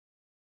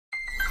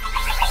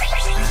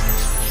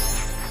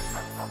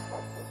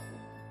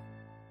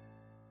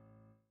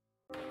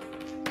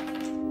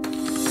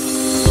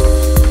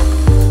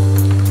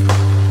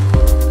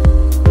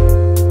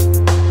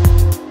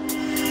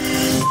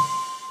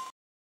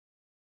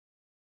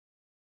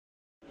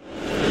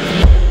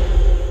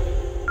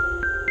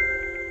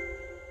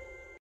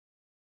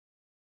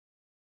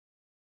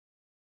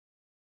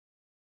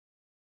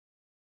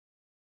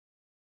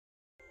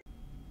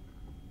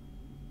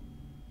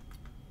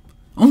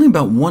only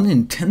about 1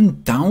 in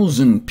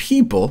 10,000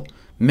 people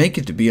make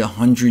it to be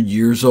 100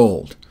 years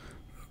old.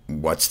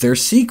 What's their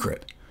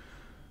secret?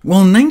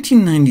 Well, in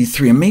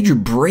 1993, a major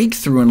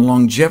breakthrough in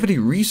longevity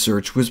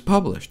research was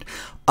published.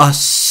 A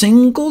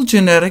single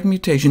genetic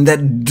mutation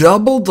that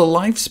doubled the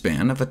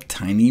lifespan of a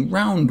tiny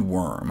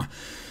roundworm.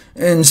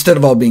 Instead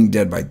of all being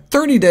dead by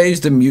 30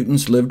 days, the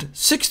mutants lived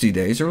 60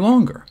 days or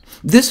longer.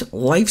 This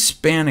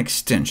lifespan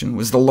extension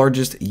was the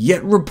largest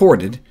yet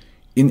reported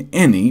in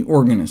any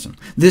organism.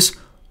 This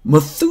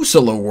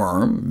Methuselah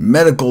worm,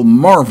 medical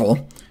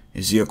marvel,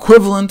 is the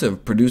equivalent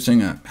of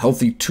producing a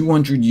healthy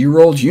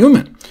 200-year-old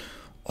human.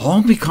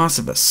 All because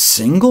of a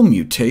single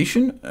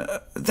mutation?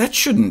 That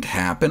shouldn't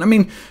happen. I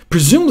mean,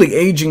 presumably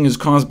aging is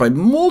caused by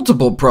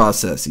multiple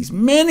processes,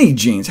 many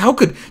genes. How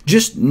could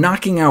just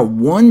knocking out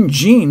one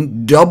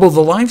gene double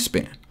the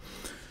lifespan?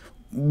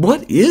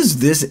 What is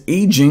this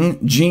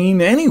aging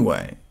gene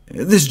anyway?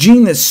 This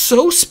gene that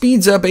so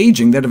speeds up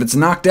aging that if it's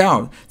knocked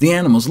out, the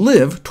animals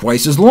live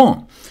twice as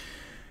long.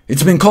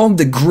 It's been called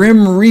the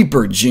Grim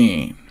Reaper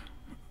gene.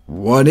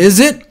 What is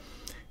it?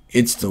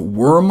 It's the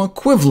worm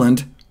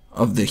equivalent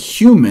of the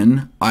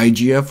human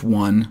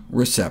IGF1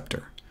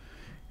 receptor.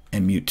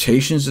 And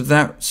mutations of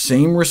that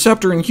same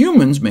receptor in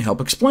humans may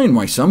help explain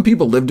why some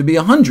people live to be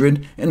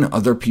 100 and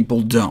other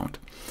people don't.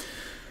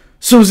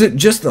 So is it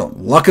just the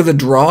luck of the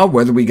draw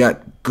whether we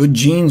got good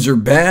genes or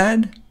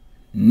bad?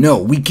 No,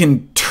 we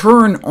can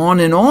turn on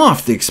and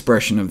off the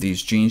expression of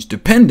these genes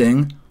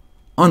depending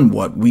on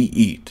what we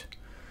eat.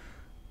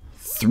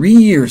 3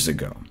 years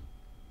ago,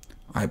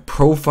 I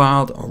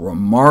profiled a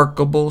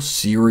remarkable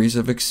series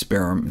of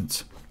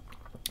experiments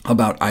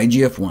about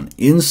IGF1,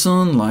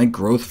 insulin-like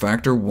growth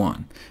factor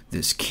 1,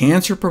 this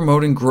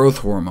cancer-promoting growth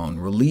hormone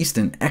released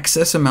in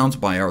excess amounts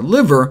by our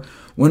liver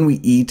when we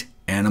eat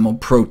animal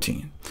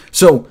protein.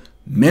 So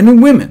men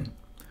and women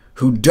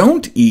who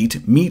don't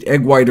eat meat,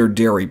 egg white, or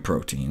dairy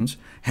proteins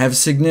have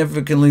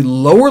significantly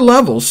lower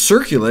levels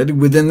circulated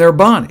within their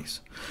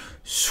bodies.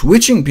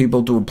 Switching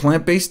people to a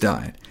plant-based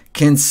diet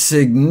can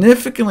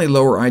significantly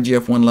lower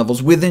IGF1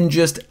 levels within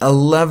just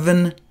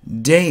 11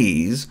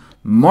 days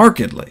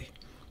markedly,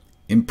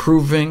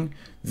 improving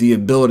the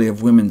ability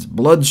of women's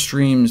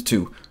bloodstreams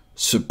to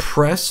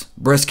suppress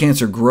breast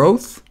cancer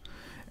growth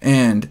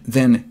and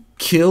then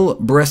kill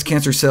breast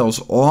cancer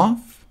cells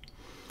off.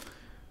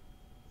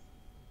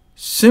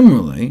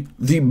 Similarly,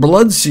 the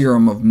blood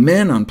serum of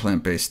men on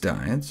plant-based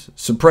diets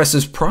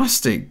suppresses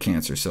prostate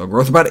cancer cell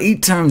growth about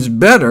 8 times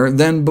better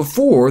than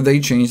before they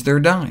changed their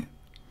diet.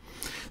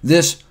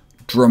 This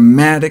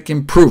dramatic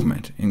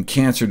improvement in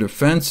cancer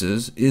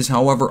defenses is,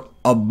 however,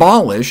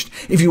 abolished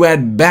if you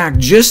add back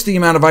just the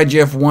amount of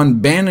IGF1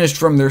 banished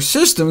from their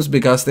systems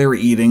because they were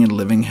eating and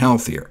living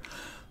healthier.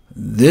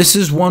 This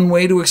is one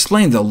way to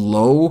explain the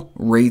low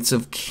rates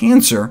of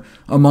cancer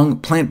among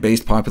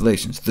plant-based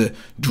populations. The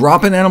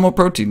drop in animal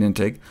protein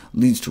intake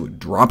leads to a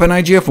drop in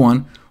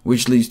IGF1,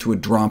 which leads to a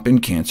drop in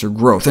cancer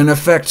growth, an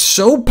effect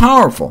so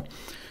powerful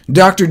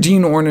Dr.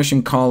 Dean Ornish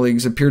and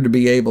colleagues appear to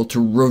be able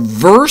to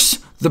reverse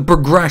the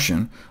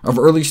progression of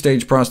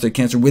early-stage prostate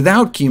cancer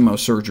without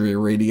chemosurgery or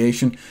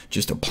radiation,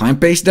 just a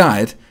plant-based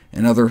diet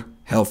and other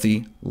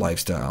healthy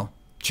lifestyle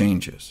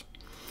changes.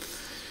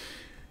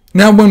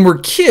 Now, when we're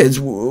kids,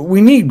 we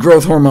need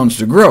growth hormones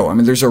to grow. I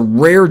mean, there's a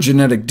rare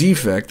genetic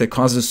defect that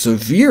causes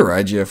severe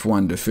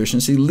IGF-1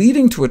 deficiency,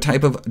 leading to a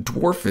type of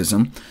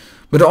dwarfism,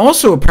 but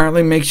also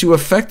apparently makes you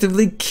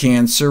effectively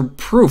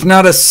cancer-proof.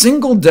 Not a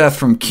single death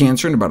from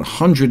cancer in about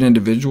 100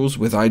 individuals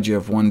with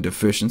IGF-1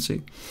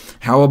 deficiency.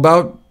 How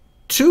about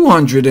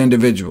 200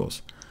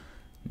 individuals?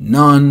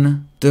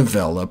 None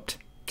developed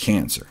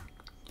cancer.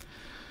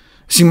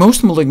 See,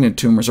 most malignant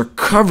tumors are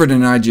covered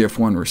in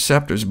IGF-1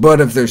 receptors, but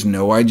if there's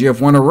no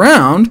IGF-1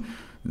 around,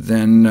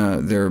 then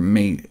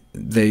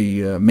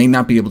they may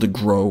not be able to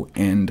grow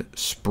and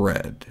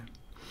spread.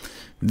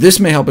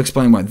 This may help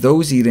explain why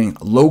those eating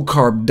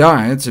low-carb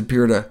diets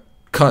appear to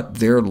cut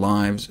their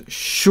lives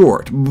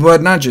short,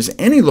 but not just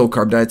any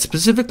low-carb diets,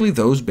 specifically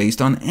those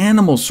based on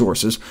animal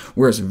sources,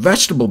 whereas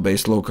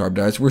vegetable-based low-carb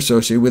diets were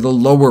associated with a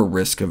lower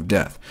risk of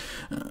death.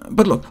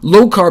 But look,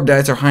 low-carb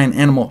diets are high in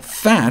animal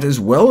fat as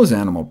well as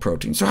animal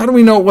protein, so how do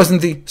we know it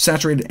wasn't the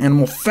saturated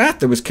animal fat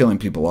that was killing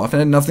people off and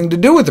had nothing to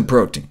do with the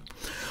protein?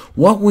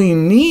 What we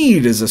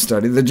need is a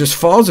study that just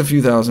follows a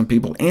few thousand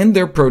people and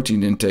their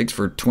protein intakes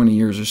for 20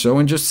 years or so,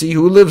 and just see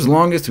who lives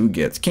longest, who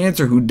gets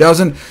cancer, who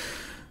doesn't.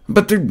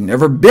 But there'd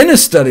never been a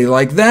study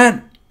like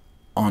that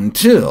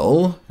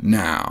until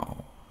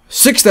now.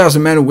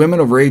 6,000 men and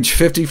women over age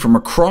 50 from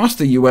across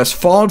the U.S.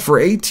 followed for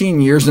 18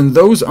 years, and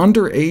those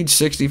under age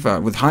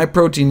 65 with high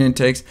protein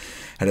intakes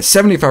had a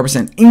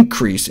 75%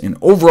 increase in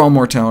overall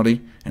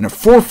mortality and a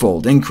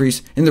 4-fold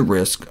increase in the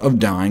risk of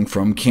dying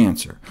from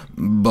cancer.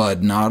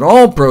 But not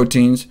all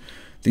proteins.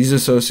 These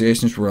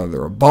associations were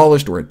either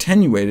abolished or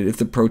attenuated if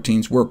the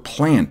proteins were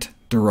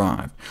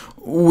plant-derived,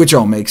 which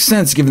all makes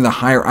sense given the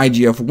higher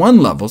IGF-1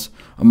 levels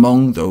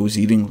among those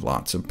eating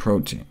lots of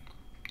protein.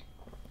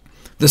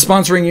 The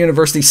sponsoring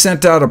university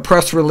sent out a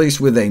press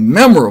release with a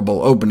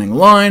memorable opening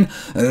line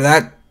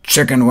that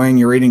chicken wing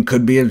you're eating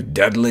could be as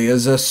deadly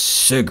as a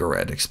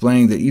cigarette,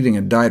 explaining that eating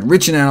a diet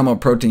rich in animal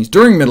proteins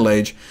during middle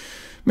age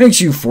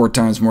makes you 4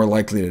 times more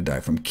likely to die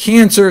from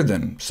cancer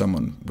than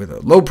someone with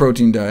a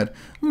low-protein diet,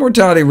 a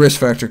mortality risk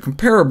factor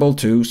comparable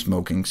to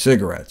smoking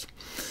cigarettes.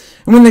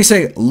 And when they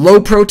say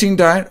low-protein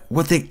diet,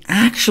 what they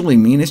actually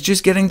mean is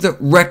just getting the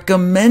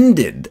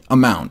recommended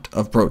amount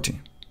of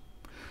protein.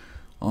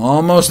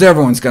 Almost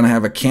everyone's going to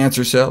have a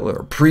cancer cell or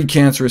a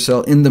precancerous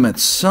cell in them at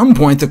some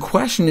point. The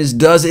question is,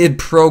 does it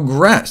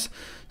progress?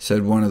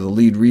 Said one of the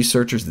lead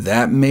researchers.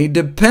 That may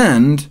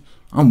depend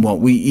on what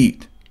we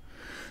eat.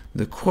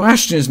 The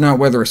question is not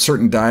whether a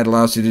certain diet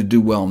allows you to do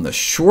well in the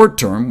short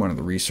term, one of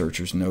the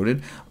researchers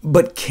noted,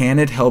 but can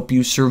it help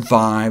you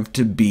survive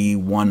to be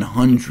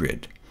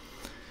 100? It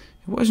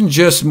wasn't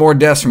just more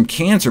deaths from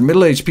cancer.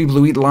 Middle-aged people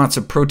who eat lots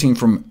of protein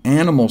from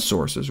animal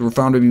sources were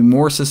found to be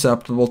more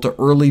susceptible to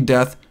early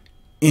death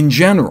in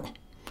general.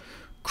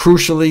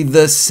 Crucially,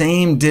 the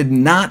same did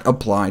not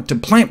apply to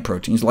plant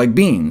proteins like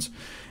beans,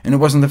 and it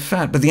wasn't the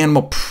fat, but the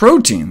animal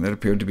protein that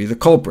appeared to be the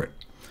culprit.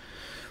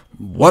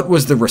 What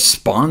was the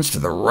response to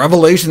the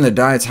revelation that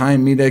diets high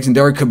in meat, eggs, and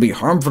dairy could be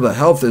harmful to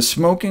health as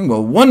smoking?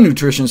 Well, one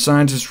nutrition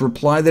scientist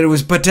replied that it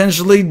was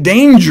potentially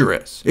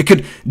dangerous. It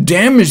could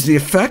damage the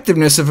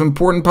effectiveness of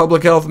important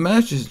public health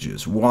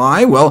messages.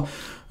 Why? Well,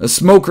 a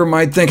smoker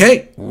might think,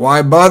 hey,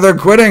 why bother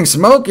quitting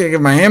smoking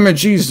if my ham and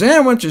cheese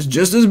sandwich is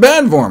just as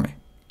bad for me?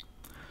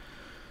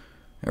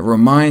 It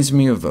reminds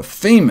me of a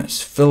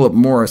famous Philip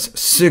Morris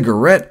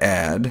cigarette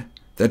ad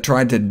that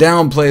tried to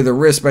downplay the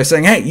risk by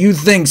saying, hey, you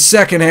think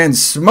secondhand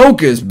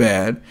smoke is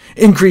bad,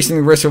 increasing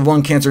the risk of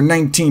lung cancer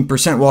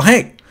 19%. Well,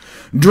 hey,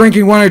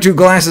 drinking 1 or 2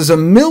 glasses of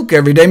milk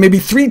every day may be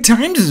 3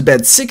 times as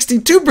bad,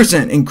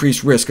 62%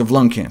 increased risk of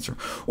lung cancer.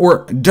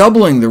 Or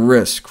doubling the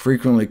risk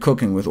frequently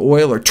cooking with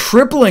oil, or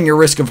tripling your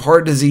risk of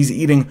heart disease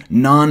eating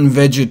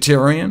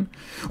non-vegetarian,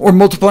 or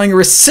multiplying your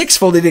risk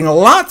 6-fold eating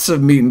lots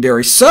of meat and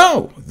dairy.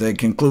 So, they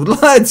conclude,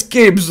 let's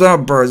keep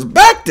some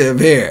perspective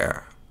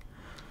here.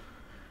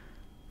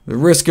 The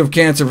risk of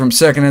cancer from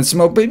secondhand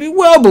smoke may be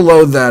well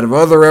below that of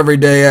other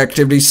everyday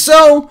activities,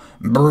 so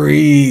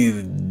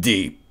breathe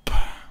deep.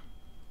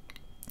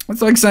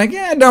 It's like saying,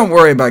 yeah, don't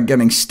worry about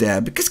getting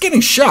stabbed, because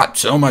getting shot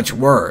so much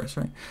worse.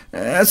 Right?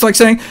 That's like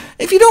saying,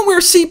 if you don't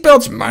wear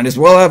seatbelts, might as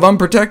well have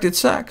unprotected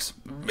sex.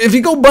 If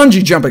you go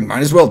bungee jumping,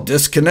 might as well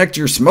disconnect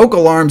your smoke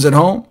alarms at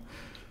home.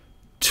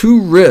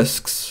 2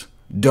 risks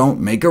don't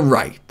make a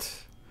right.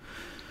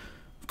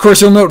 Of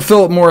course, you'll note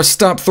Philip Morris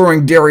stopped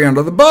throwing dairy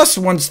under the bus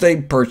once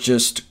they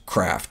purchased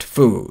Kraft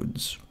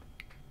Foods.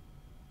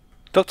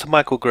 Dr.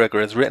 Michael Greger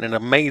has written an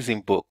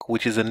amazing book,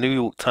 which is a New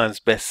York Times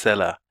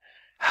bestseller,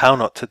 How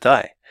Not to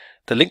Die.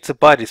 The link to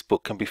buy this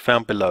book can be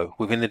found below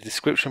within the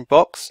description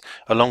box,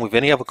 along with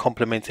any other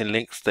complementing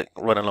links that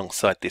run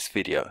alongside this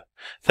video.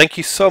 Thank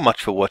you so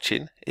much for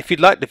watching. If you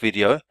liked the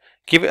video,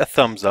 give it a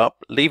thumbs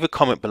up, leave a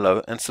comment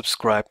below, and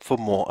subscribe for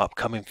more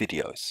upcoming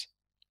videos.